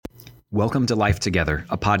Welcome to Life Together,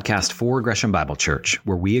 a podcast for Gresham Bible Church,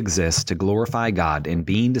 where we exist to glorify God in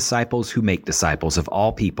being disciples who make disciples of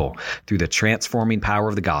all people through the transforming power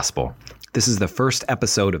of the gospel. This is the first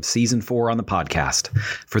episode of Season 4 on the podcast.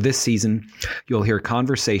 For this season, you'll hear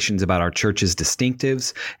conversations about our church's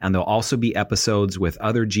distinctives, and there'll also be episodes with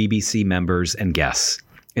other GBC members and guests.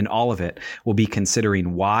 In all of it, we'll be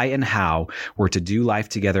considering why and how we're to do life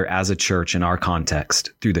together as a church in our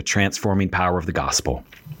context through the transforming power of the gospel.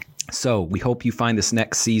 So we hope you find this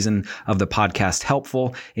next season of the podcast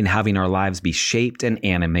helpful in having our lives be shaped and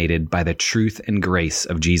animated by the truth and grace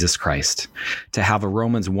of Jesus Christ. To have a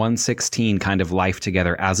Romans 1:16 kind of life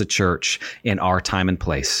together as a church in our time and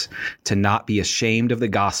place. To not be ashamed of the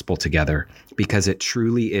gospel together, because it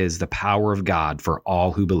truly is the power of God for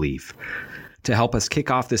all who believe. To help us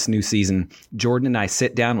kick off this new season, Jordan and I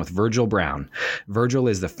sit down with Vergil Brown. Vergil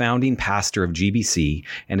is the founding pastor of GBC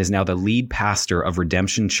and is now the lead pastor of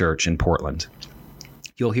Redemption Church in Portland.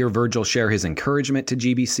 You'll hear Vergil share his encouragement to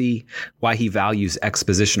GBC, why he values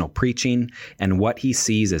expositional preaching, and what he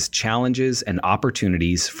sees as challenges and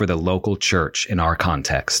opportunities for the local church in our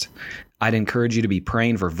context. I'd encourage you to be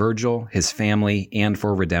praying for Vergil, his family, and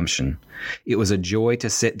for Redemption. It was a joy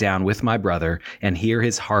to sit down with my brother and hear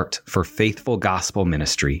his heart for faithful gospel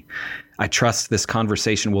ministry. I trust this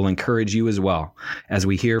conversation will encourage you as well, as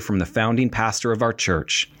we hear from the founding pastor of our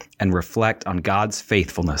church and reflect on God's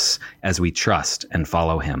faithfulness as we trust and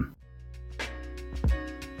follow him.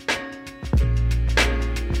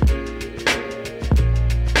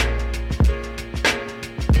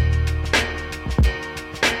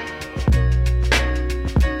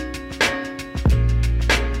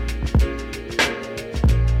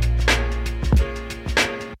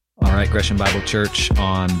 Gresham Bible Church.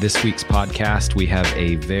 On this week's podcast, we have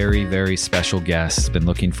a very, very special guest. Been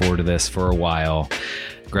looking forward to this for a while.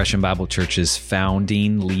 Gresham Bible Church's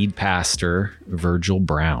founding lead pastor, Vergil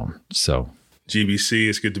Brown. So, GBC,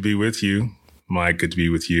 it's good to be with you. Mike, good to be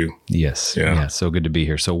with you. Yes. Yeah. So good to be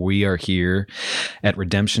here. So we are here at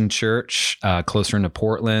Redemption Church, closer into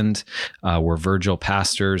Portland, where Vergil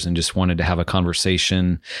pastors, and just wanted to have a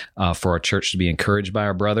conversation for our church to be encouraged by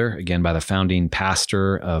our brother, again, by the founding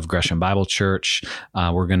pastor of Gresham Bible Church.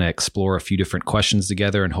 We're going to explore a few different questions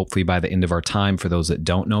together, and hopefully by the end of our time, for those that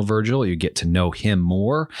don't know Vergil, you get to know him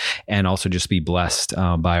more, and also just be blessed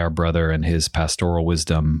by our brother and his pastoral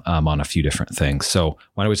wisdom on a few different things. So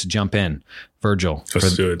why don't we just jump in? Vergil,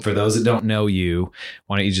 for those that don't know you,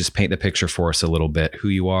 why don't you just paint the picture for us a little bit, who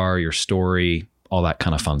you are, your story, all that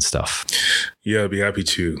kind of fun stuff. Yeah, I'd be happy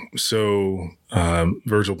to. So,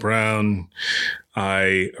 Vergil Brown,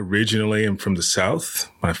 I originally am from the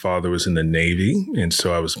South. My father was in the Navy, and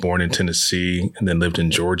so I was born in Tennessee and then lived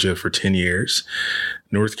in Georgia for 10 years,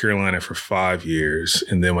 North Carolina for 5 years.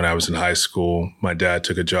 And then when I was in high school, my dad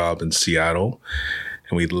took a job in Seattle.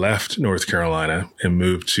 And we left North Carolina and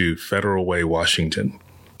moved to Federal Way, Washington.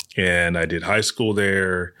 And I did high school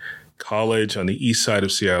there, college on the east side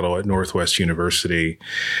of Seattle at Northwest University.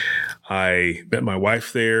 I met my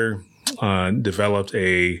wife there, developed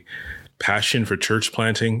a passion for church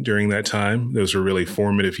planting during that time. Those were really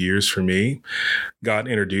formative years for me. Got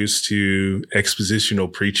introduced to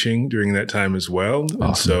expositional preaching during that time as well. Awesome.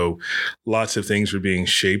 And so lots of things were being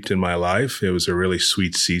shaped in my life. It was a really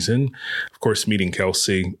sweet season. Of course, meeting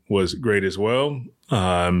Kelsey was great as well.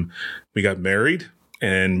 We got married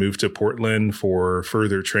and moved to Portland for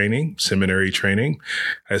further training, seminary training.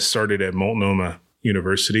 I started at Multnomah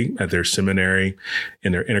University at their seminary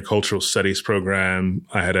in their intercultural studies program.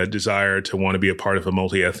 I had a desire to want to be a part of a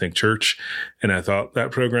multi-ethnic church, and I thought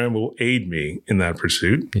that program will aid me in that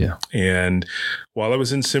pursuit. Yeah. And while I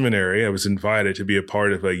was in seminary, I was invited to be a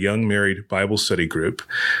part of a young married Bible study group,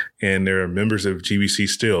 and there are members of GBC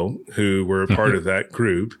still who were a part of that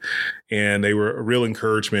group, and they were a real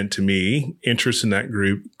encouragement to me. Interest in that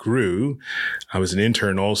group grew. I was an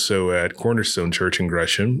intern also at Cornerstone Church in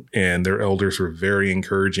Gresham, and their elders were very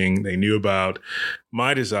encouraging. They knew about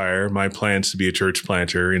my desire, my plans to be a church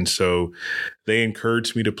planter, and so they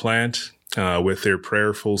encouraged me to plant with their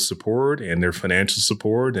prayerful support and their financial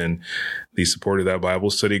support and the support of that Bible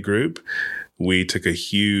study group. We took a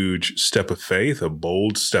huge step of faith, a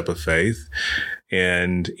bold step of faith.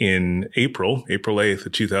 And in April 8th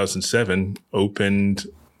of 2007, opened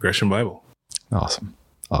Gresham Bible. Awesome.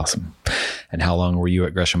 And how long were you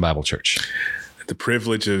at Gresham Bible Church? The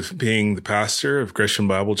privilege of being the pastor of Gresham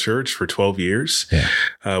Bible Church for 12 years.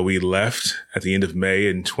 Yeah. We left at the end of May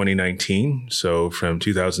in 2019. So from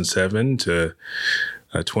 2007 to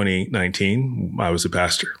 2019, I was a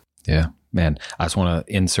pastor. Yeah. Man, I just want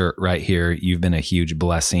to insert right here. You've been a huge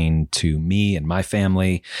blessing to me and my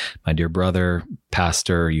family, my dear brother,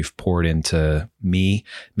 pastor. You've poured into me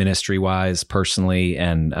ministry-wise, personally,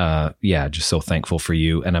 and just so thankful for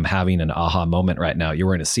you. And I'm having an aha moment right now. You're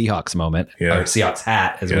wearing a Seahawks moment, or Seahawks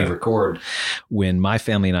hat as we record. When my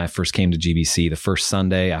family and I first came to GBC, the first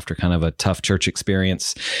Sunday after kind of a tough church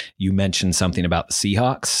experience, you mentioned something about the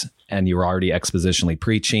Seahawks. And you were already expositionally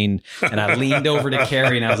preaching. And I leaned over to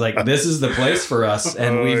Carrie and I was like, this is the place for us.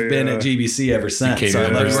 And we've been at GBC ever since. So I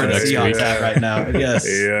love wearing a Seahawks hat right now. Yes.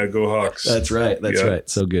 Yeah, go Hawks. That's right. That's right.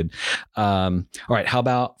 So good. All right. How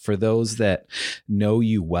about for those that know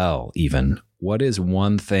you well, even, what is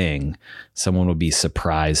one thing someone would be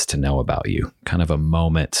surprised to know about you? Kind of a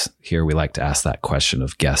moment here. We like to ask that question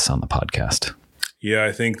of guests on the podcast. Yeah,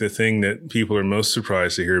 I think the thing that people are most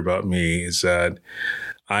surprised to hear about me is that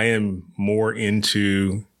I am more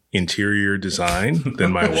into interior design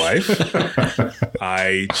than my wife.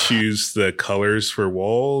 I choose the colors for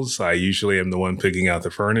walls. I usually am the one picking out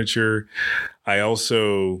the furniture. I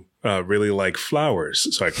also really like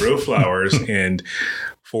flowers. So I grow flowers, and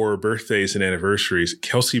for birthdays and anniversaries,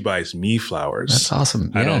 Kelsey buys me flowers. That's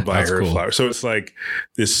awesome. I don't buy her flowers. So it's like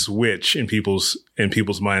this switch in people's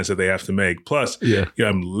minds that they have to make. Plus,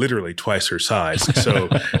 I'm literally twice her size. So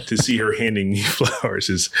to see her handing me flowers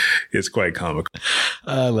is quite comical.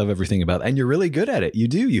 I love everything about that. And you're really good at it. You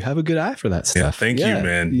do. You have a good eye for that stuff. Yeah, thank you,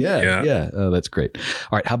 man. Yeah. Oh, that's great.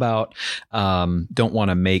 All right. How about, don't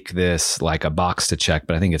want to make this like a box to check,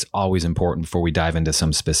 but I think it's always important before we dive into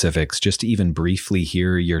some specifics, just to even briefly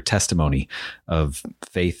hear your testimony of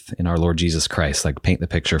faith in our Lord Jesus Christ. Like, paint the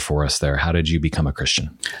picture for us there. How did you become a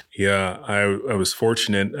Christian? Yeah, I was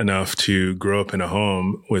fortunate enough to grow up in a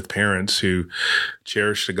home with parents who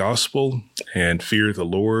cherished the gospel and feared the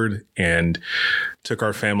Lord and took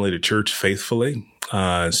our family to church faithfully.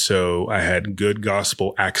 So I had good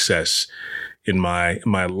gospel access in my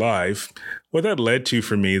life. What that led to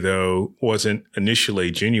for me, though, wasn't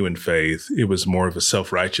initially genuine faith. It was more of a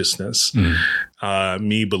self-righteousness.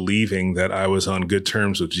 Me believing that I was on good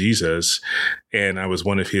terms with Jesus and I was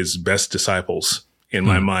one of his best disciples. In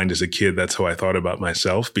my mind as a kid, that's how I thought about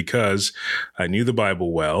myself, because I knew the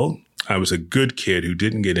Bible well. I was a good kid who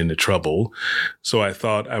didn't get into trouble. So I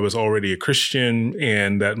thought I was already a Christian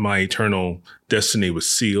and that my eternal destiny was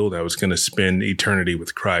sealed. I was going to spend eternity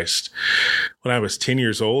with Christ. When I was 10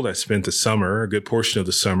 years old, I spent the summer, a good portion of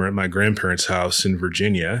the summer, at my grandparents' house in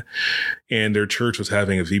Virginia, and their church was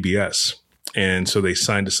having a VBS. And so they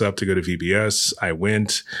signed us up to go to VBS. I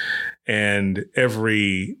went. And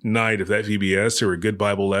every night of that VBS, there were good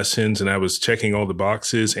Bible lessons, and I was checking all the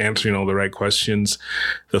boxes, answering all the right questions.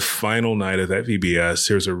 The final night of that VBS,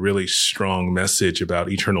 there was a really strong message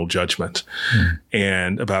about eternal judgment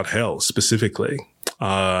and about hell specifically.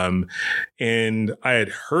 And I had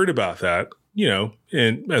heard about that,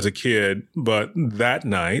 and as a kid, but that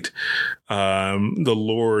night, the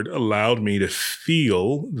Lord allowed me to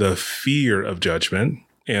feel the fear of judgment.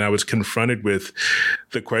 And I was confronted with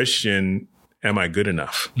the question, am I good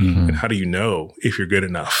enough? And how do you know if you're good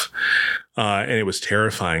enough? And it was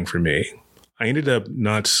terrifying for me. I ended up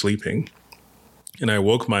not sleeping, and I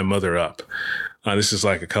woke my mother up. This is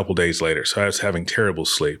like a couple days later. So I was having terrible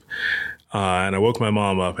sleep. And I woke my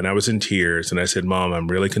mom up, and I was in tears. And I said, Mom, I'm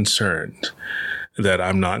really concerned that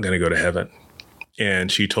I'm not going to go to heaven.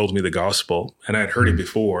 And she told me the gospel, and I'd heard it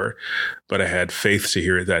before, but I had faith to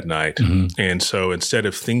hear it that night. And so instead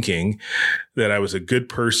of thinking that I was a good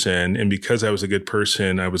person, and because I was a good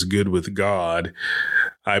person, I was good with God,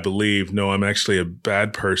 I believed, no, I'm actually a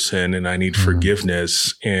bad person, and I need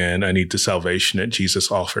forgiveness, and I need the salvation that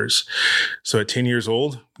Jesus offers. So at 10 years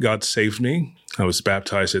old, God saved me. I was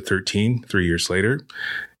baptized at 13, 3 years later.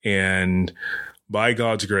 And by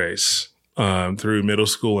God's grace, through middle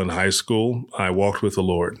school and high school, I walked with the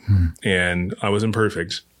Lord, and I wasn't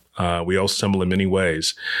perfect. We all stumble in many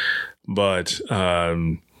ways, but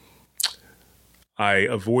I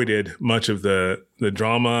avoided much of the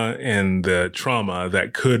drama and the trauma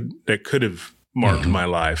that could have marked my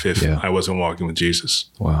life if I wasn't walking with Jesus.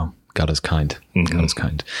 Wow. God is kind. God is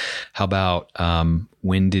kind. How about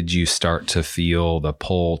when did you start to feel the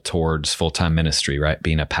pull towards full-time ministry, right?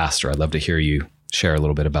 Being a pastor. I'd love to hear you share a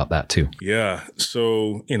little bit about that too. Yeah.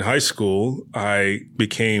 So in high school, I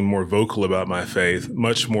became more vocal about my faith,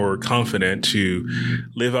 much more confident to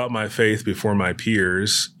live out my faith before my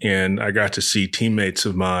peers. And I got to see teammates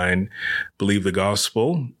of mine believe the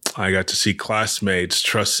gospel. I got to see classmates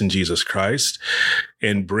trust in Jesus Christ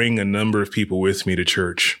and bring a number of people with me to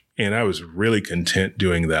church. And I was really content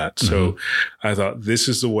doing that. So I thought, this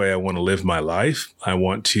is the way I want to live my life. I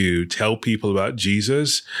want to tell people about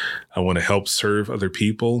Jesus. I want to help serve other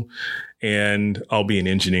people, and I'll be an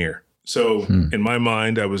engineer. So in my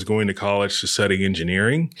mind, I was going to college to study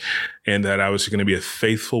engineering, and that I was going to be a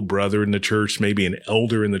faithful brother in the church, maybe an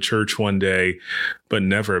elder in the church one day, but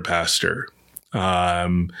never a pastor.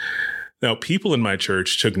 Now, people in my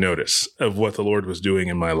church took notice of what the Lord was doing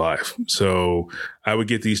in my life. So I would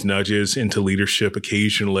get these nudges into leadership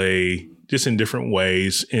occasionally, just in different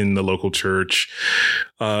ways in the local church.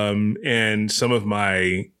 And some of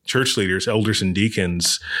my church leaders, elders and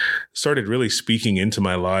deacons, started really speaking into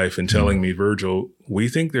my life and telling me, Vergil, we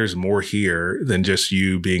think there's more here than just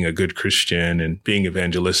you being a good Christian and being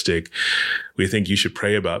evangelistic. We think you should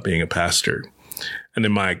pray about being a pastor. And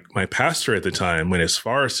then my pastor at the time went as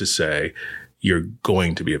far as to say, you're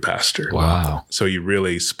going to be a pastor. Wow. So he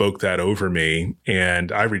really spoke that over me,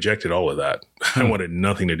 and I rejected all of that. I wanted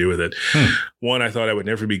nothing to do with it. One, I thought I would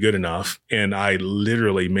never be good enough. And I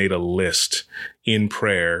literally made a list in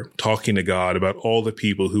prayer, talking to God about all the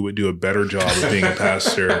people who would do a better job of being a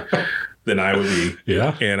pastor than I would be.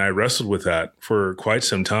 Yeah. And I wrestled with that for quite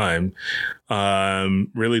some time.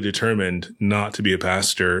 Really determined not to be a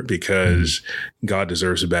pastor because God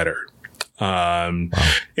deserves better. And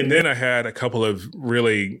then I had a couple of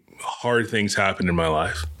really hard things happen in my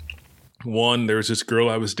life. One, there was this girl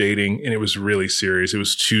I was dating, and it was really serious. It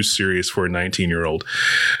was too serious for a 19-year-old.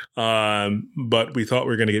 But we thought we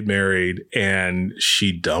were going to get married, and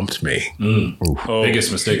she dumped me.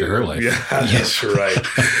 Biggest mistake of her life. Yeah, that's right.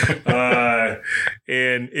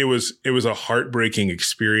 And it was a heartbreaking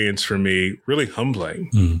experience for me, really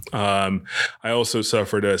humbling. I also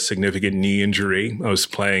suffered a significant knee injury. I was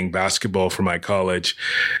playing basketball for my college,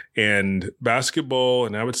 and basketball,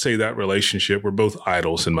 and I would say that relationship, were both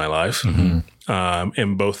idols in my life.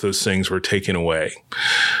 And both those things were taken away.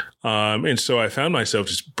 And so I found myself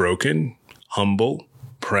just broken, humble,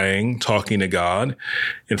 praying, talking to God.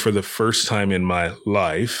 And for the first time in my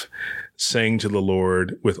life, saying to the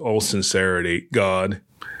Lord with all sincerity, God,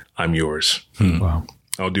 I'm yours. Wow.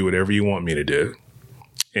 I'll do whatever you want me to do.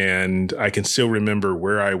 And I can still remember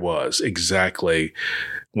where I was exactly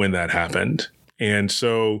when that happened. And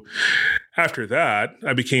so after that,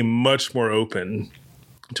 I became much more open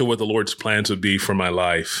to what the Lord's plans would be for my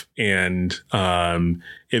life. And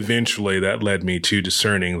eventually that led me to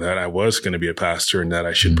discerning that I was going to be a pastor and that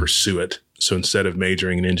I should pursue it. So instead of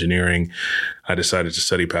majoring in engineering, I decided to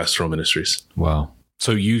study pastoral ministries. Wow.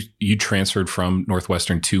 So you transferred from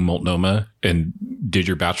Northwestern to Multnomah and did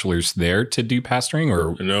your bachelor's there to do pastoring,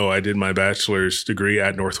 or? No, I did my bachelor's degree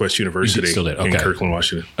at Northwest University in Kirkland,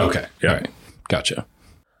 Washington. Okay. Yeah. All right. Gotcha.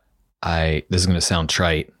 This is going to sound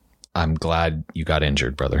trite. I'm glad you got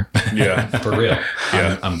injured, brother. Yeah. For real.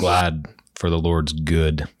 Yeah. I'm glad for the Lord's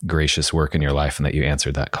good, gracious work in your life and that you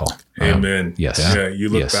answered that call. Amen. Yes. Yeah. You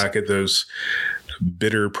look back at those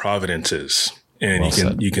bitter providences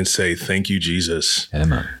and you can say, thank you, Jesus,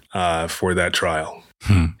 Amen. For that trial.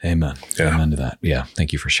 Amen. Yeah. Amen to that. Yeah.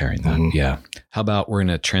 Thank you for sharing that. Yeah. How about we're going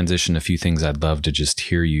to transition a few things I'd love to just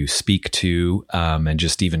hear you speak to, and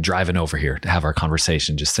just even driving over here to have our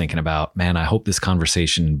conversation, just thinking about, man, I hope this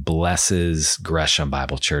conversation blesses Gresham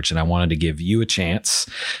Bible Church. And I wanted to give you a chance.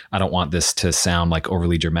 I don't want this to sound like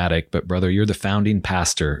overly dramatic, but brother, you're the founding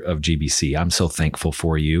pastor of GBC. I'm so thankful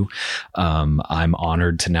for you. I'm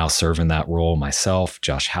honored to now serve in that role myself.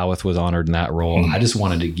 Josh Howarth was honored in that role. I just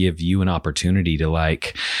wanted to give you an opportunity to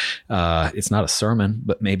it's not a sermon,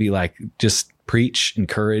 but maybe just preach,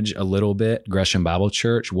 encourage a little bit. Gresham Bible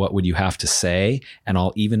Church, what would you have to say? And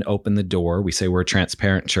I'll even open the door. We say we're a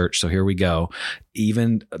transparent church, so here we go.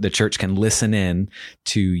 Even the church can listen in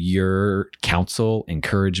to your counsel,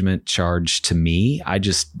 encouragement, charge to me. I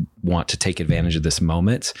just want to take advantage of this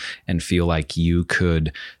moment and feel like you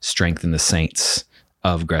could strengthen the saints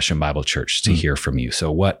of Gresham Bible Church to hear from you.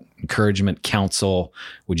 So what encouragement, counsel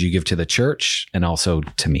would you give to the church and also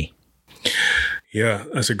to me? Yeah,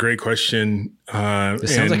 that's a great question.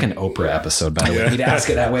 This sounds like an Oprah episode, by the way. You'd ask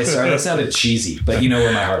it that way. Sorry, that sounded cheesy, but you know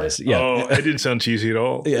where my heart is. Yeah. Oh, it didn't sound cheesy at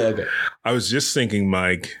all. Yeah, okay. I was just thinking,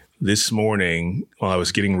 Mike, this morning while I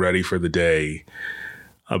was getting ready for the day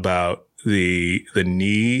about the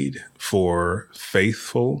need for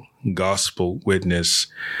faithful gospel witness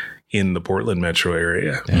in the Portland metro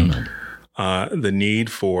area. The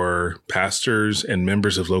need for pastors and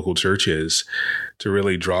members of local churches to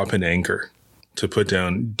really drop an anchor, to put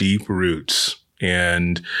down deep roots,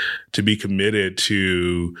 and to be committed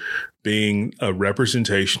to being a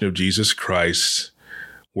representation of Jesus Christ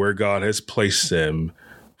where God has placed them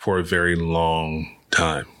for a very long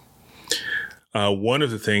time. One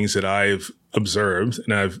of the things that I've observed,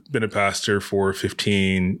 and I've been a pastor for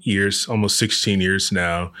 15 years, almost 16 years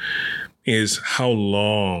now, is how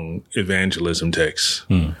long evangelism takes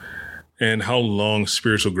and how long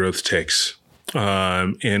spiritual growth takes.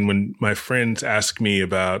 And when my friends ask me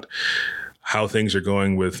about how things are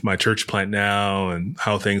going with my church plant now and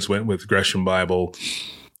how things went with Gresham Bible,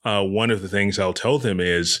 one of the things I'll tell them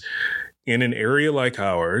is, in an area like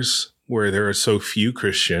ours, where there are so few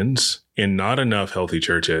Christians and not enough healthy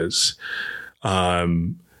churches,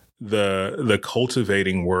 the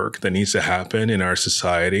cultivating work that needs to happen in our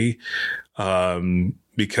society,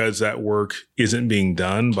 because that work isn't being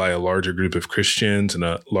done by a larger group of Christians and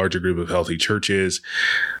a larger group of healthy churches,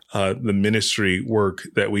 the ministry work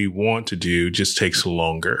that we want to do just takes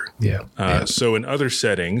longer. So in other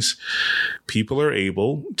settings, people are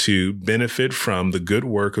able to benefit from the good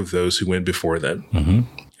work of those who went before them.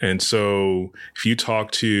 And so if you talk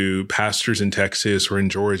to pastors in Texas or in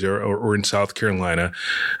Georgia or in South Carolina,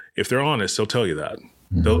 if they're honest, they'll tell you that.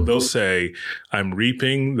 They'll say, I'm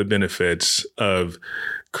reaping the benefits of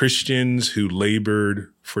Christians who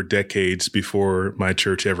labored for decades before my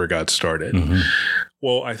church ever got started.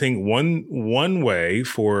 Well, I think one way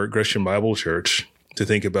for Gresham Bible Church to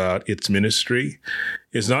think about its ministry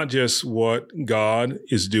is not just what God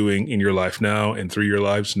is doing in your life now and through your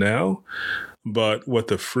lives now, but what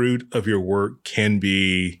the fruit of your work can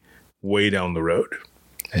be way down the road.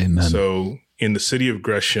 Amen. So in the city of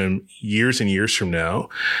Gresham, years and years from now,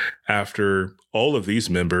 after all of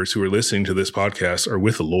these members who are listening to this podcast are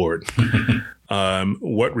with the Lord,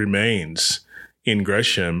 what remains in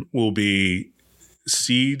Gresham will be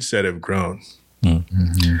seeds that have grown.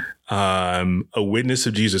 A witness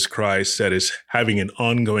of Jesus Christ that is having an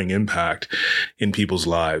ongoing impact in people's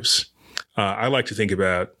lives. I like to think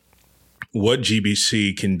about what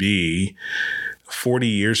GBC can be 40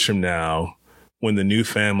 years from now when the new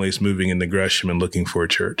family is moving into Gresham and looking for a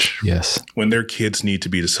church. Yes. When their kids need to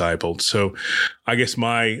be discipled. So I guess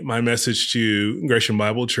my message to Gresham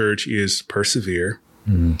Bible Church is persevere,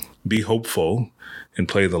 be hopeful, and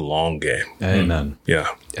play the long game. Amen. Yeah.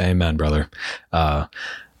 Amen, brother. I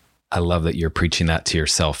love that you're preaching that to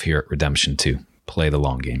yourself here at Redemption too. Play the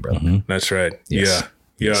long game, brother. That's right. Yes.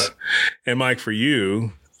 Yeah. Yes. And Mike, for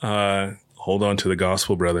you, hold on to the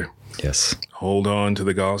gospel, brother. Yes. Hold on to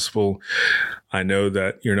the gospel. I know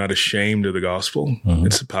that you're not ashamed of the gospel.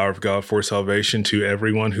 It's the power of God for salvation to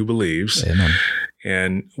everyone who believes. Amen.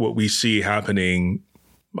 And what we see happening,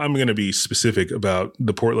 I'm going to be specific about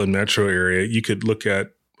the Portland metro area. You could look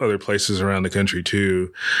at other places around the country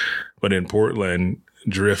too, but in Portland,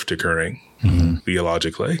 drift occurring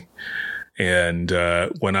theologically. And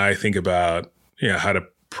when I think about how to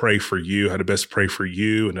pray for you, how to best pray for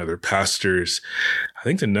you and other pastors, I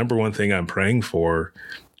think the number one thing I'm praying for,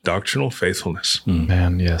 doctrinal faithfulness.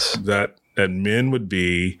 Man, yes. That men would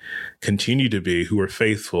continue to be, who are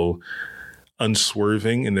faithful,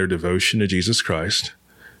 unswerving in their devotion to Jesus Christ,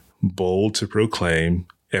 bold to proclaim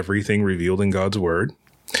everything revealed in God's word,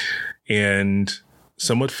 and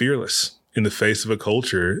somewhat fearless in the face of a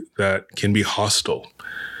culture that can be hostile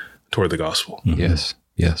toward the gospel. Yes.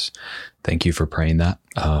 Yes. Thank you for praying that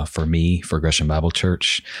for me, for Gresham Bible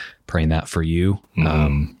Church, praying that for you.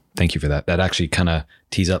 Thank you for that. That actually kind of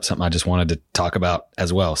tees up something I just wanted to talk about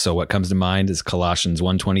as well. So what comes to mind is Colossians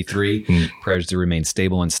 1:23, prayers to remain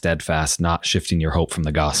stable and steadfast, not shifting your hope from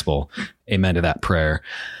the gospel. Amen to that prayer.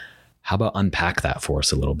 How about unpack that for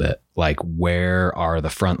us a little bit? Like, where are the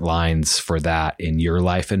front lines for that in your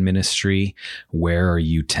life and ministry? Where are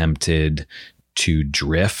you tempted to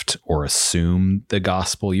drift or assume the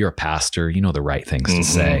gospel? You're a pastor, you know the right things to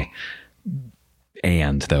say.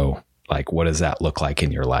 And though, like, what does that look like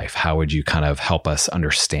in your life? How would you kind of help us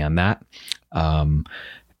understand that?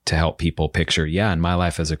 To help people picture, in my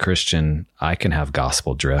life as a Christian, I can have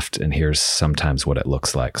gospel drift, and here's sometimes what it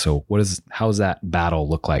looks like. So how does that battle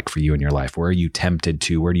look like for you in your life? Where are you tempted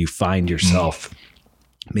to? Where do you find yourself,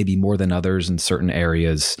 maybe more than others in certain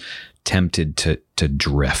areas, tempted to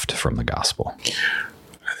drift from the gospel?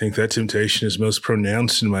 I think that temptation is most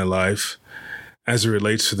pronounced in my life as it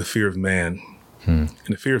relates to the fear of man. And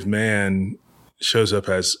the fear of man shows up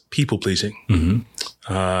as people-pleasing.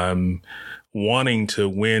 Wanting to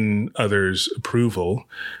win others' approval,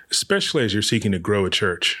 especially as you're seeking to grow a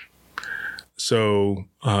church. So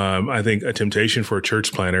I think a temptation for a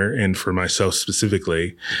church planner, and for myself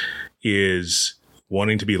specifically, is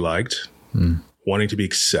wanting to be liked, wanting to be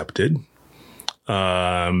accepted.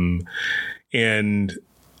 And,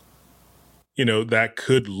 that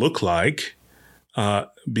could look like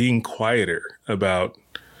being quieter about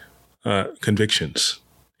convictions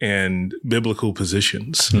and biblical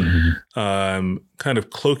positions, kind of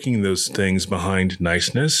cloaking those things behind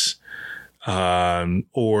niceness,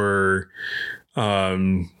 or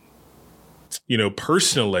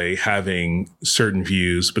personally having certain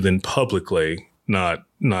views, but then publicly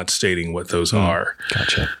not stating what those are.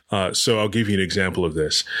 Gotcha. So I'll give you an example of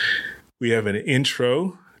this. We have an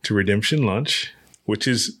intro to Redemption Lunch, which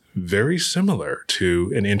is very similar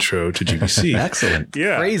to an intro to GBC. Excellent.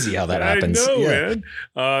 Yeah. Crazy how that happens. I know,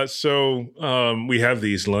 man. So we have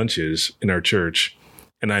these lunches in our church,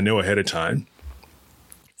 and I know ahead of time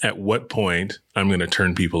at what point I'm going to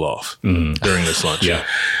turn people off during this lunch. Yeah.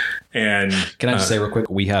 And can I just say real quick,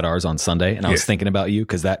 we had ours on Sunday, and I was thinking about you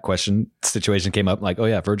because that situation came up. Like, oh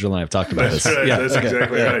yeah, Vergil and I have talked about this. Right, yeah, that's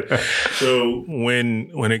exactly right. So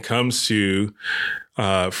when it comes to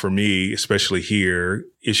for me, especially here,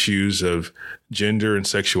 issues of gender and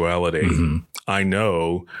sexuality, I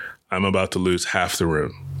know I'm about to lose half the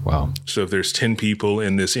room. Wow. So if there's 10 people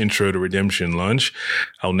in this intro to Redemption Lunch,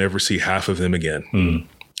 I'll never see half of them again.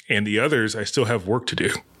 And the others, I still have work to do.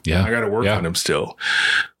 Yeah. I got to work on them still.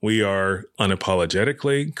 We are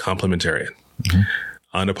unapologetically complementarian,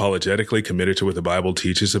 unapologetically committed to what the Bible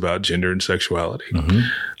teaches about gender and sexuality.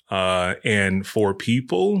 And for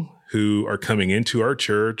people who are coming into our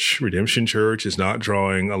church, Redemption Church is not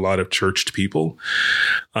drawing a lot of churched people.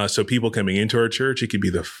 So people coming into our church, it could be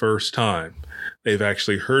the first time they've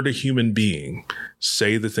actually heard a human being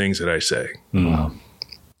say the things that I say. Wow.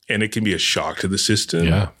 And it can be a shock to the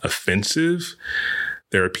system, offensive.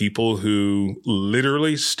 There are people who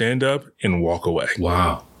literally stand up and walk away.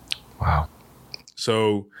 Wow.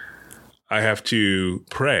 So I have to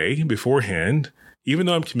pray beforehand, even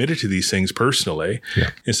though I'm committed to these things personally,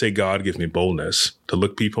 and say, God, give me boldness to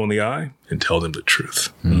look people in the eye and tell them the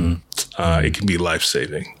truth. It can be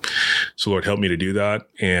life-saving. So Lord, help me to do that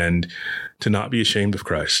and to not be ashamed of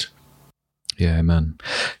Christ. Yeah, amen.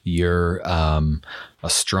 You're a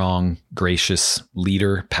strong, gracious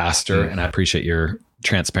leader, pastor, and I appreciate your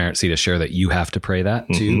transparency to share that you have to pray that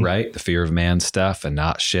too, right? The fear of man stuff and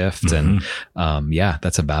not shift. And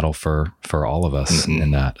that's a battle for all of us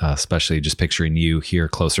in that, especially just picturing you here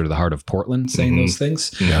closer to the heart of Portland saying those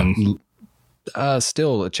things.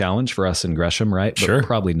 Still a challenge for us in Gresham, right? But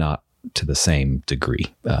probably not to the same degree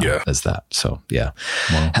as that. So Wow.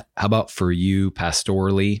 How about for you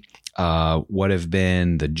pastorally? What have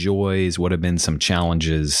been the joys? What have been some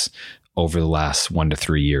challenges over the last 1 to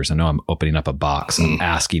 3 years? I know I'm opening up a box. I'm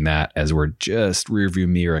asking that as we're just rearview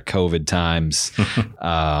mirror COVID times,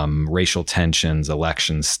 racial tensions,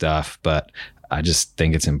 election stuff. But I just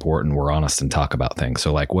think it's important we're honest and talk about things.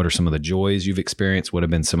 So like, what are some of the joys you've experienced? What have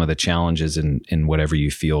been some of the challenges in whatever you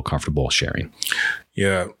feel comfortable sharing?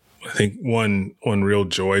 Yeah, I think one real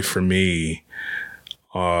joy for me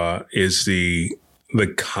is the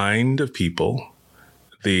kind of people,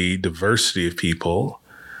 the diversity of people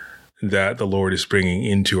that the Lord is bringing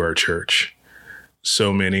into our church.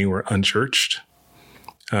 So many were unchurched.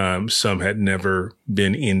 Some had never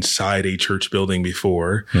been inside a church building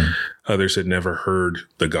before. Others had never heard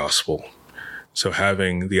the gospel. So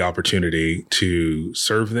having the opportunity to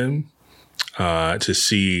serve them, to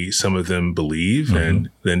see some of them believe and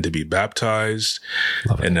then to be baptized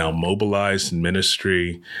and now mobilized in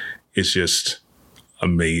ministry is just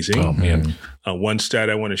amazing. Oh, man. One stat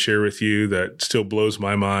I want to share with you that still blows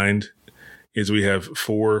my mind is we have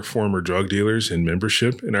 4 former drug dealers in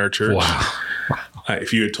membership in our church. Wow.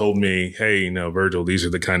 If you had told me, hey, Vergil, these are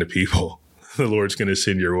the kind of people the Lord's going to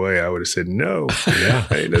send your way, I would have said, no,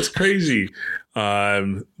 hey, that's crazy.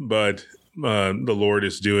 But the Lord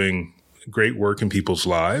is doing great work in people's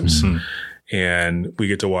lives and we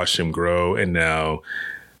get to watch them grow. And now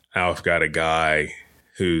I've got a guy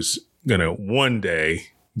who's going to one day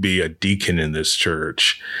be a deacon in this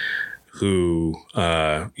church who,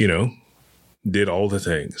 did all the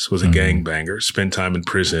things, was a gangbanger, spent time in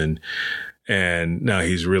prison, and now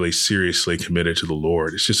he's really seriously committed to the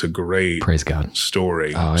Lord. It's just a great Praise God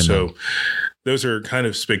story. So those are kind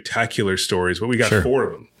of spectacular stories, but we got 4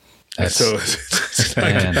 of them. So it's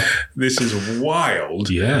like, this is wild.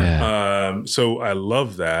 So I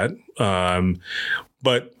love that.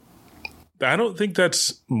 But I don't think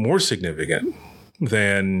that's more significant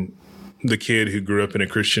than the kid who grew up in a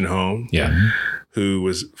Christian home, who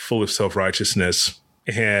was full of self-righteousness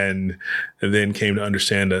and then came to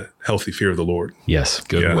understand a healthy fear of the Lord. Yes.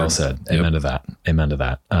 Good. Well said. Amen to that. Amen to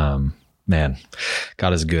that. Man,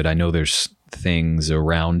 God is good. I know there's things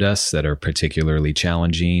around us that are particularly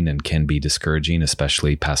challenging and can be discouraging,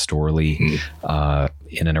 especially pastorally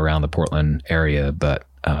in and around the Portland area. But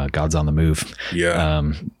God's on the move.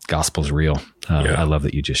 Yeah. Gospel's real. I love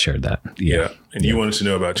that you just shared that. Yeah. And you wanted to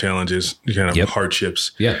know about challenges, kind of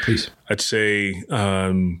hardships. Yeah, please. I'd say,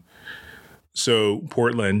 so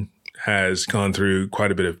Portland has gone through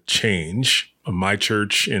quite a bit of change. My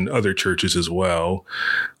church and other churches as well.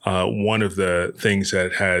 One of the things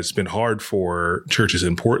that has been hard for churches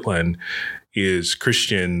in Portland is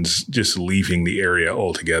Christians just leaving the area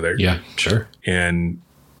altogether. Yeah, sure. And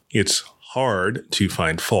it's hard to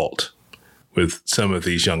find fault with some of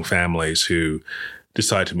these young families who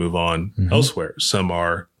decide to move on elsewhere. Some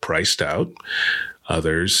are priced out.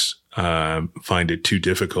 Others find it too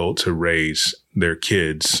difficult to raise their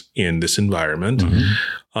kids in this environment.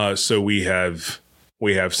 So we have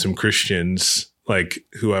some Christians like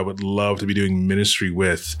who I would love to be doing ministry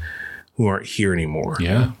with who aren't here anymore.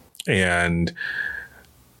 Yeah. And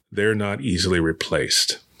they're not easily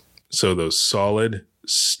replaced. So those solid,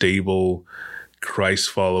 stable,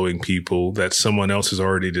 Christ-following people that someone else has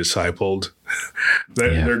already discipled,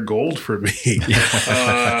 they're gold for me.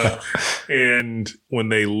 And when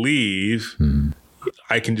they leave,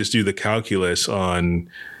 I can just do the calculus on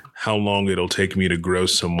how long it'll take me to grow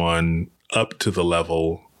someone up to the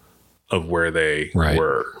level of where they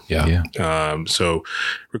were. Yeah. So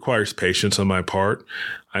requires patience on my part.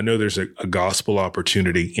 I know there's a gospel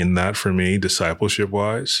opportunity in that for me, discipleship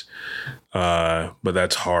wise. But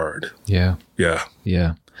that's hard. Yeah. Yeah.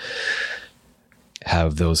 Yeah.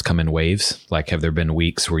 Have those come in waves? Like, have there been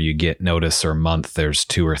weeks where you get notice or month, there's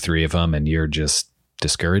 2 or 3 of them and you're just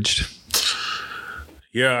discouraged?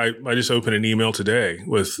 Yeah, I just opened an email today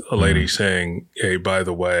with a lady saying, "Hey, by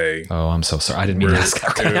the way, oh, I'm so sorry. I didn't mean to ask.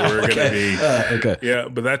 We're going to be okay. Yeah,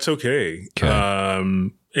 but that's okay.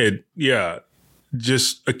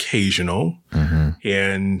 Just occasional,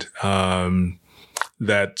 and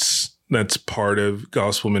that's part of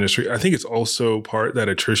gospel ministry. I think it's also part that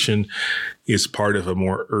attrition is part of a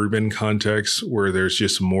more urban context where there's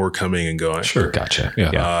just more coming and going. Sure. Gotcha.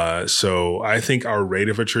 Yeah. So I think our rate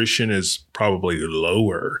of attrition is probably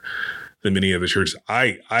lower than many other churches.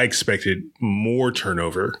 I expected more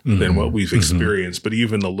turnover than what we've experienced, but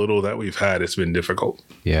even the little that we've had, it's been difficult.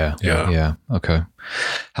 Yeah. Okay.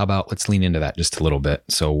 How about let's lean into that just a little bit.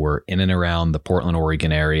 So we're in and around the Portland,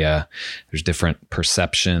 Oregon area. There's different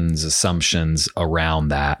perceptions, assumptions around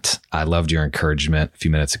that. I loved your encouragement a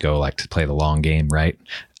few minutes ago, like to play the long game, right?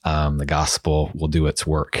 The gospel will do its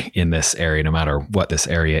work in this area, no matter what this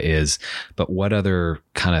area is. But what other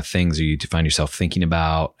kind of things are you to find yourself thinking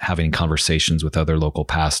about, having conversations with other local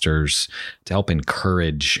pastors to help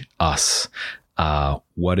encourage us?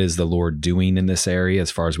 What is the Lord doing in this area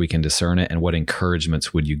as far as we can discern it? And what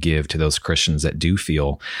encouragements would you give to those Christians that do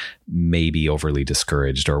feel maybe overly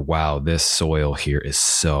discouraged or, wow, this soil here is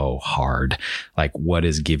so hard? Like, what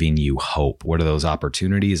is giving you hope? What are those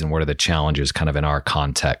opportunities and what are the challenges kind of in our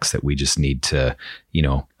context that we just need to,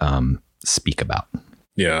 speak about?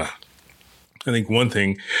 Yeah. I think one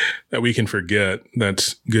thing that we can forget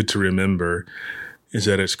that's good to remember is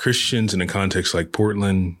that as Christians in a context like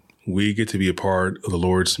Portland, we get to be a part of the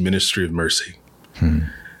Lord's ministry of mercy.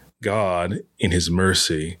 God, in his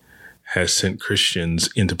mercy, has sent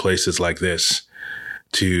Christians into places like this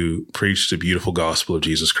to preach the beautiful gospel of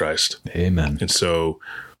Jesus Christ. Amen. And so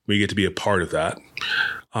we get to be a part of that.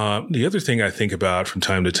 The other thing I think about from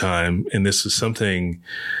time to time, and this is something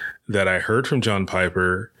that I heard from John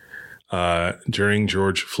Piper during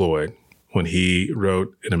George Floyd, when he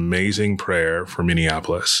wrote an amazing prayer for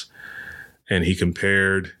Minneapolis, and he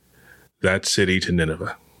compared that city to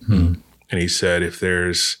Nineveh. And he said, if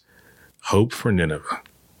there's hope for Nineveh,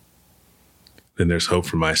 then there's hope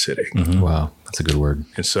for my city. Wow. That's a good word.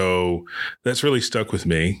 And so that's really stuck with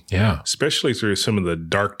me. Yeah. Especially through some of the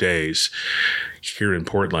dark days here in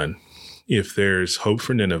Portland. If there's hope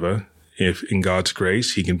for Nineveh, if in God's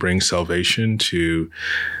grace, he can bring salvation to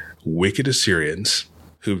wicked Assyrians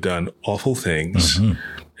who've done awful things,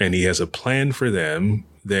 and he has a plan for them,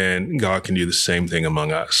 then God can do the same thing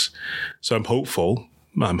among us. So I'm hopeful.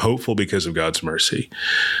 I'm hopeful because of God's mercy.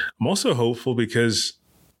 I'm also hopeful because,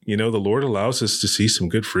 the Lord allows us to see some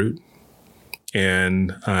good fruit.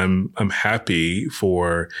 And I'm happy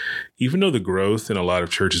for, even though the growth in a lot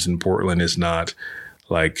of churches in Portland is not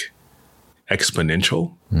like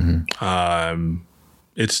exponential,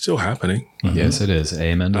 it's still happening. Yes, it is.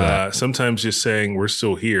 Amen to that. Sometimes just saying we're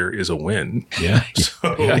still here is a win. Yeah.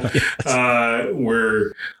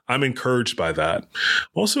 I'm encouraged by that. I'm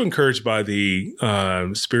also encouraged by the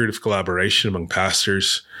spirit of collaboration among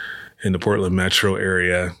pastors in the Portland metro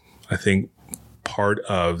area. I think part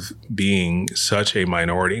of being such a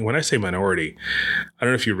minority, when I say minority, I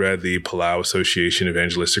don't know if you read the Palau Association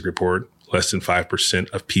Evangelistic Report Less than 5%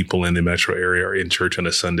 of people in the metro area are in church on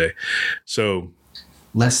a Sunday. So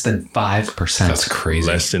less than 5%. That's crazy.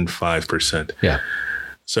 Less than 5%. Yeah.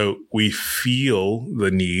 So we feel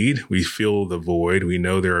the need. We feel the void. We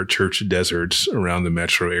know there are church deserts around the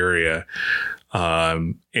metro area.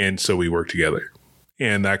 And so we work together.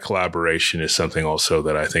 And that collaboration is something also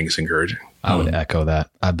that I think is encouraging. I would echo that.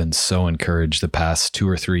 I've been so encouraged the past 2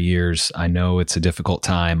 or 3 years. I know it's a difficult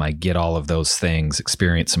time. I get all of those things,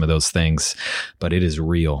 experience some of those things, but it is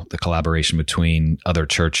real. The collaboration between other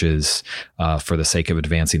churches for the sake of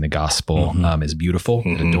advancing the gospel is beautiful.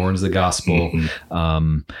 It adorns the gospel.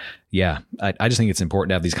 Yeah, I just think it's important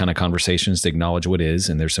to have these kind of conversations to acknowledge what is,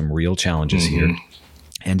 and there's some real challenges here.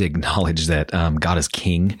 And acknowledge that God is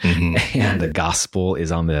king and the gospel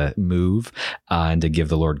is on the move, and to give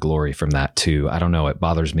the Lord glory from that too. I don't know. It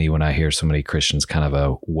bothers me when I hear so many Christians kind of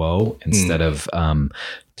a woe instead of to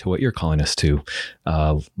what you're calling us to,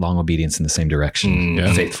 long obedience in the same direction,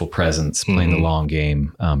 faithful presence, playing the long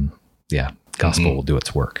game. Gospel will do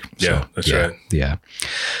its work. Yeah, that's right. Yeah.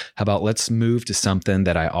 How about let's move to something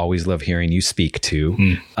that I always love hearing you speak to,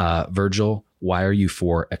 Vergil. Why are you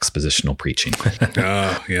for expositional preaching?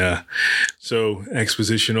 Yeah. So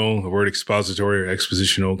expositional, the word expository or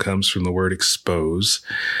expositional comes from the word expose.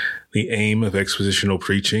 The aim of expositional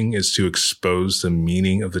preaching is to expose the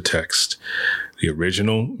meaning of the text. The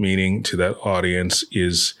original meaning to that audience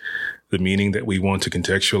is the meaning that we want to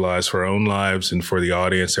contextualize for our own lives and for the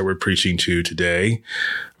audience that we're preaching to today.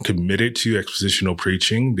 I'm committed to expositional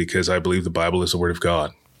preaching because I believe the Bible is the Word of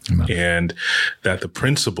God. Amen. And that the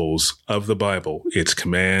principles of the Bible, its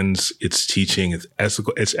commands, its teaching, its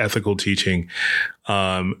ethical teaching,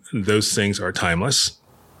 those things are timeless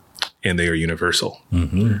and they are universal.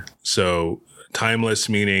 So timeless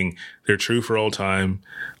meaning they're true for all time,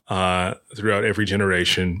 throughout every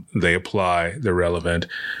generation. They apply, they're relevant.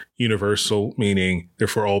 Universal meaning they're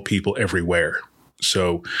for all people everywhere.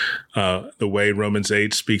 So the way Romans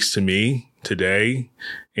 8 speaks to me today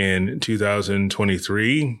in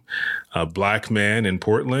 2023, a black man in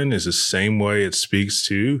Portland is the same way it speaks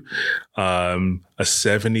to a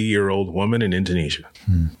 70-year-old woman in Indonesia.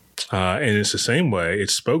 And it's the same way it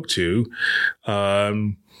spoke to, a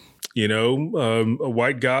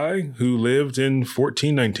white guy who lived in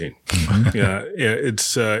 1419.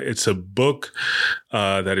 It's a book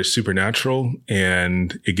that is supernatural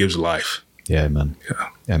and it gives life. Yeah, amen. Yeah.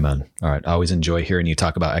 Amen. All right. I always enjoy hearing you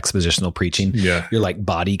talk about expositional preaching. Yeah. Your like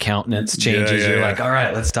body countenance changes. You're like, all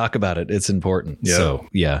right, let's talk about it. It's important. Yeah. So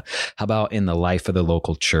yeah. How about in the life of the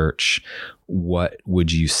local church? What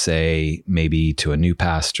would you say maybe to a new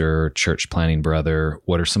pastor, church planning brother?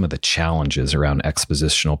 What are some of the challenges around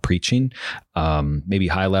expositional preaching? Maybe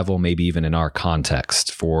high level, maybe even in our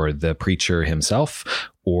context for the preacher himself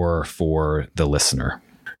or for the listener?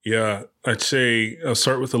 Yeah, I'd say I'll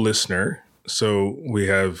start with the listener. So we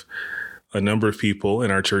have a number of people in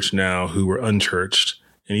our church now who were unchurched,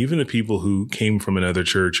 and even the people who came from another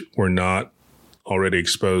church were not already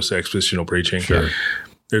exposed to expositional preaching. Sure.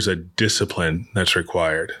 There's a discipline that's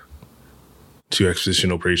required to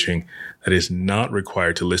expositional preaching that is not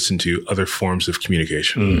required to listen to other forms of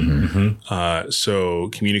communication. So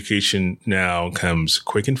communication now comes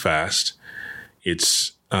quick and fast.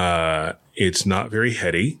 It's not very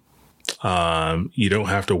heady. You don't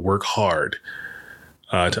have to work hard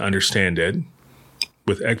to understand it.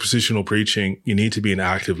 With expositional preaching, you need to be an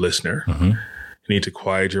active listener. You need to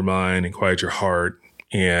quiet your mind and quiet your heart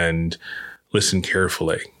and listen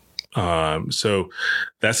carefully. So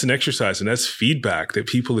that's an exercise and that's feedback that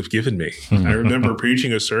people have given me. I remember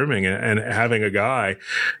preaching a sermon and having a guy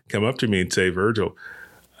come up to me and say, Vergil,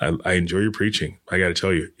 I enjoy your preaching. I got to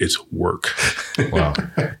tell you, it's work. Wow.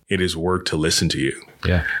 It is work to listen to you.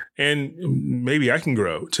 Yeah. And maybe I can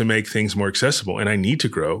grow to make things more accessible. And I need to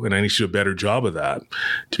grow and I need to do a better job of that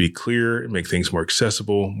to be clear and make things more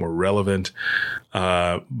accessible, more relevant.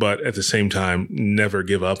 But at the same time, never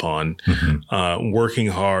give up on working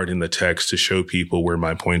hard in the text to show people where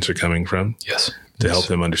my points are coming from. Yes. To help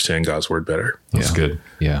them understand God's word better. That's good.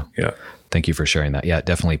 Yeah. Yeah. Thank you for sharing that. Yeah, it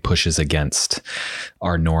definitely pushes against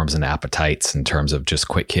our norms and appetites in terms of just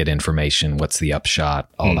quick hit information. What's the upshot?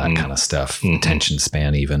 All that kind of stuff. Attention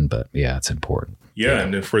span even. But yeah, it's important. Yeah.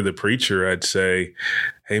 And for the preacher, I'd say,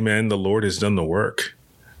 hey, man, the Lord has done the work.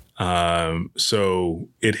 So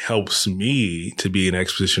it helps me to be an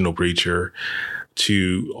expositional preacher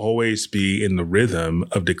to always be in the rhythm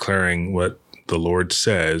of declaring what the Lord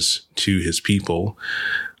says to his people.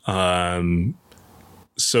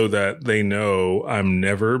 So that they know I'm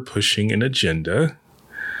never pushing an agenda.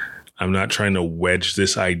 I'm not trying to wedge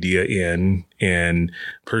this idea in and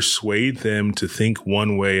persuade them to think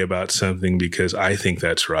one way about something because I think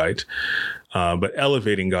that's right. But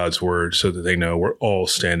elevating God's word so that they know we're all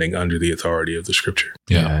standing under the authority of the scripture.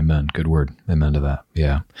 Yeah. Amen. Good word. Amen to that.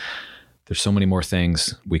 Yeah. There's so many more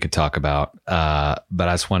things we could talk about, but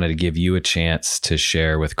I just wanted to give you a chance to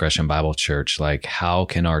share with Gresham Bible Church, like, how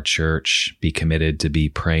can our church be committed to be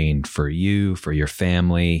praying for you, for your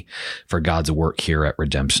family, for God's work here at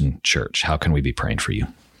Redemption Church? How can we be praying for you?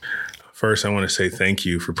 First, I want to say thank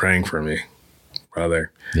you for praying for me,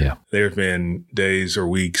 brother. Yeah. There have been days or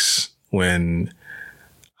weeks when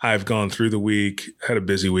I've gone through the week, had a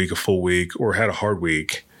busy week, a full week, or had a hard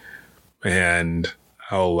week, and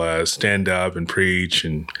I'll stand up and preach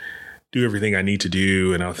and do everything I need to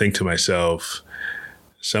do. And I'll think to myself,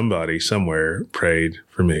 somebody somewhere prayed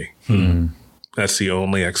for me. Mm-hmm. That's the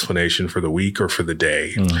only explanation for the week or for the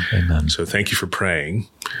day. Amen. So thank you for praying.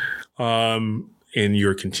 In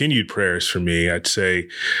your continued prayers for me, I'd say,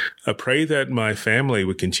 pray that my family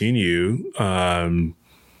would continue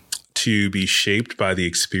to be shaped by the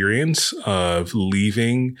experience of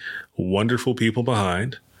leaving wonderful people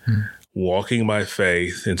behind, walking by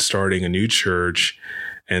faith and starting a new church,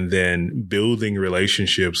 and then building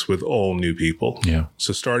relationships with all new people. Yeah.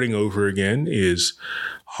 So starting over again is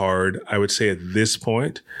hard. I would say at this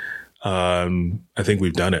point, I think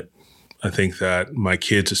we've done it. I think that my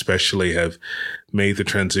kids especially have made the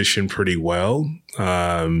transition pretty well.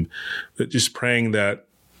 But just praying that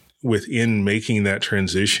within making that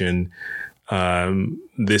transition,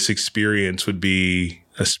 this experience would be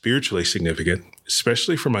spiritually significant,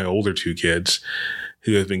 especially for my older two kids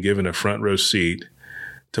who have been given a front row seat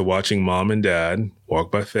to watching mom and dad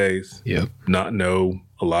walk by faith, not know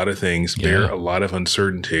a lot of things, bear a lot of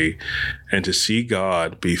uncertainty, and to see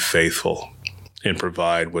God be faithful and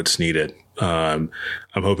provide what's needed. I'm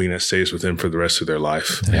hoping that stays with them for the rest of their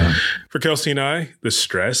life. Yeah. For Kelsey and I, the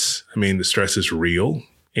stress is real,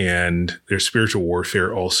 and there's spiritual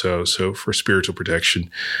warfare also. So for spiritual protection,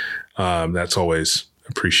 that's always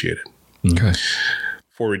appreciated. Okay.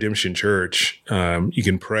 For Redemption Church, you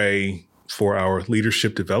can pray for our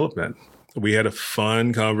leadership development. We had a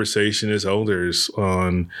fun conversation as elders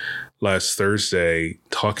on last Thursday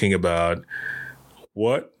talking about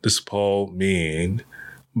what does Paul mean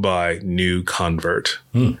by new convert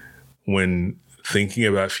when thinking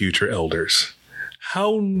about future elders.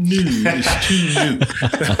 How new is too new?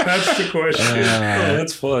 That's the question.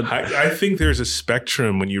 That's fun. I think there's a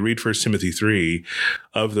spectrum when you read 1 Timothy 3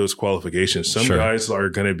 of those qualifications. Some guys are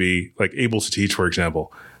going to be like able to teach, for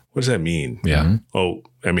example. What does that mean? Yeah. Oh,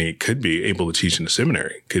 I mean, it could be able to teach in a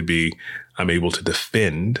seminary. It could be I'm able to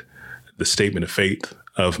defend the statement of faith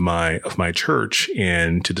of my church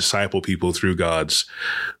and to disciple people through God's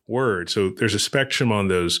word. So there's a spectrum on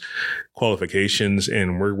those qualifications,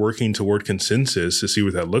 and we're working toward consensus to see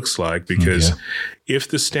what that looks like, because if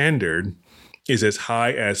the standard is as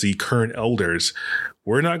high as the current elders,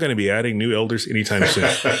 we're not going to be adding new elders anytime soon.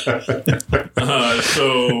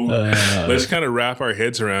 So let's kind of wrap our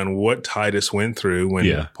heads around what Titus went through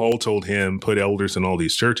when Paul told him, put elders in all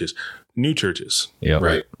these churches, new churches. Yeah.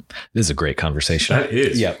 Right. This is a great conversation. That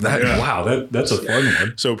is. Yeah. Wow. That's a fun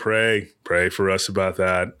one. So pray for us about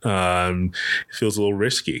that. It feels a little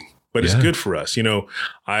risky, but it's good for us. You know,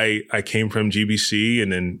 I came from GBC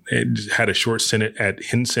and then had a short stint at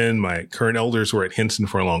Hinson. My current elders were at Hinson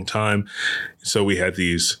for a long time. So we had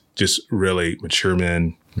these just really mature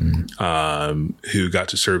men who got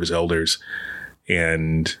to serve as elders.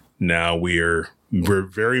 And now we're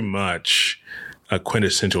very much a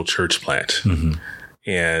quintessential church plant.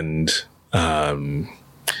 And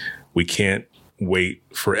we can't wait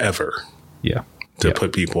forever to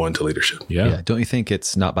put people into leadership. Yeah. Don't you think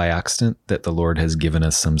it's not by accident that the Lord has given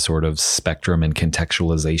us some sort of spectrum and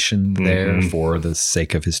contextualization there for the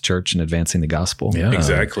sake of his church and advancing the gospel? Yeah,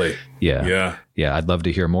 exactly. Yeah. I'd love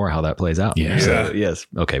to hear more how that plays out. Yeah. So, yes.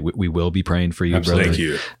 Okay. We will be praying for you, brother. Thank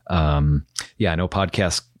you. I know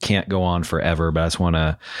podcasts can't go on forever, but I just want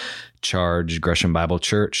to charge Gresham Bible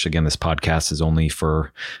Church. Again, this podcast is only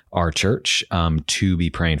for our church, to be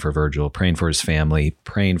praying for Vergil, praying for his family,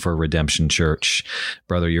 praying for Redemption Church.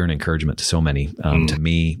 Brother, you're an encouragement to so many, to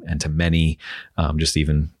me and to many, just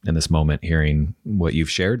even in this moment, hearing what you've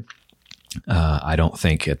shared. I don't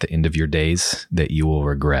think at the end of your days that you will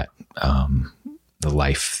regret the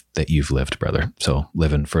life that you've lived, brother. So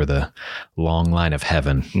living for the long line of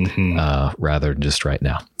heaven rather than just right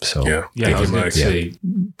now. So I was going to say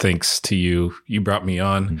thanks to you. You brought me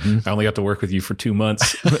on. I only got to work with you for 2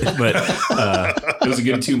 months, but it was a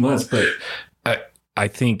good 2 months. But I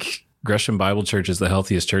think Gresham Bible Church is the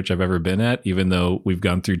healthiest church I've ever been at, even though we've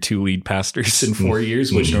gone through 2 lead pastors in 4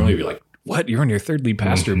 years, which normally be like, what? You're on your 3rd lead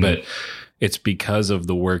pastor. But it's because of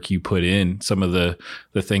the work you put in. Some of the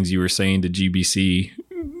things you were saying to GBC,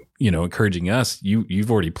 encouraging us,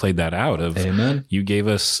 you've already played that out of, Amen. You gave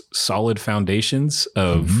us solid foundations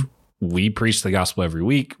of, we preach the gospel every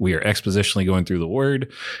week. We are expositionally going through the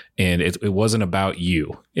word, and it wasn't about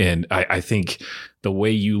you. And I think the way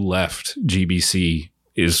you left GBC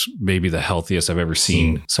is maybe the healthiest I've ever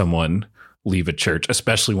seen someone leave a church,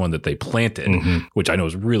 especially one that they planted, which I know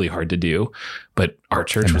is really hard to do. But our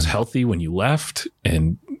church was healthy when you left,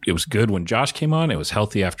 and it was good when Josh came on. It was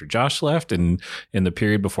healthy after Josh left. And in the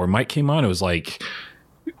period before Mike came on, it was like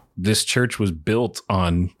this church was built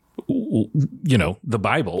on, the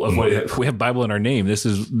Bible. If we have Bible in our name, this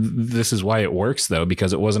is why it works, though,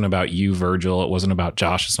 because it wasn't about you, Vergil. It wasn't about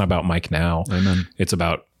Josh. It's not about Mike now. Amen. It's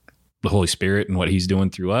about the Holy Spirit and what he's doing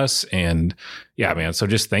through us. And yeah, man. So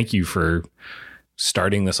just thank you for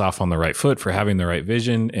starting this off on the right foot, for having the right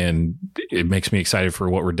vision. And it makes me excited for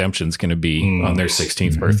what Redemption's going to be on their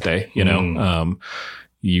 16th birthday.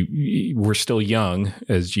 We're still young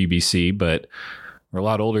as GBC, but we're a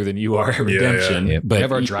lot older than you are at Redemption. Yeah. But we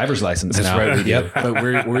have our driver's license that's now. Right. Yep. But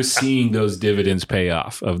we're seeing those dividends pay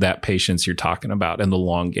off of that patience you're talking about in the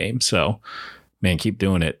long game. So man, keep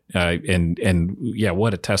doing it. And yeah,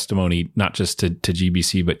 what a testimony, not just to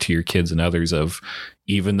GBC, but to your kids and others of,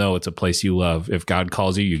 even though it's a place you love, if God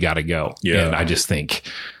calls you, you got to go. Yeah. And I just think,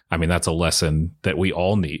 that's a lesson that we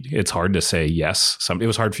all need. It's hard to say yes. It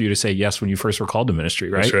was hard for you to say yes when you first were called to ministry,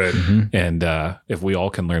 right? That's right. And if we all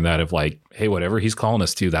can learn that of like, hey, whatever he's calling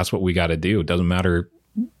us to, that's what we got to do. It doesn't matter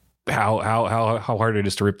how hard it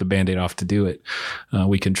is to rip the Band-Aid off to do it.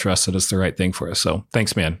 We can trust that it's the right thing for us. So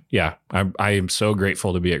thanks, man. Yeah. I am so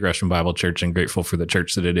grateful to be at Gresham Bible Church and grateful for the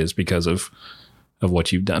church that it is because of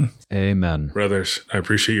what you've done. Amen. Brothers, I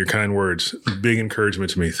appreciate your kind words. Big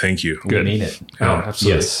encouragement to me. Thank you. Good. We mean it.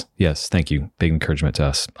 Absolutely. Yes. Thank you. Big encouragement to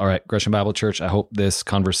us. All right. Gresham Bible Church, I hope this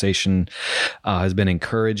conversation has been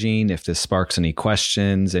encouraging. If this sparks any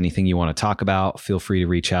questions, anything you want to talk about, feel free to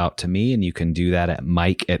reach out to me, and you can do that at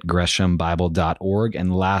mike@greshambible.org.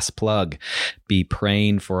 And last plug, be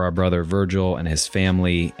praying for our brother Vergil and his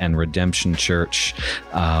family and Redemption Church.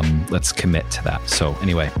 Let's commit to that. So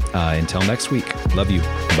anyway, until next week, love you.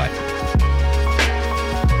 Bye.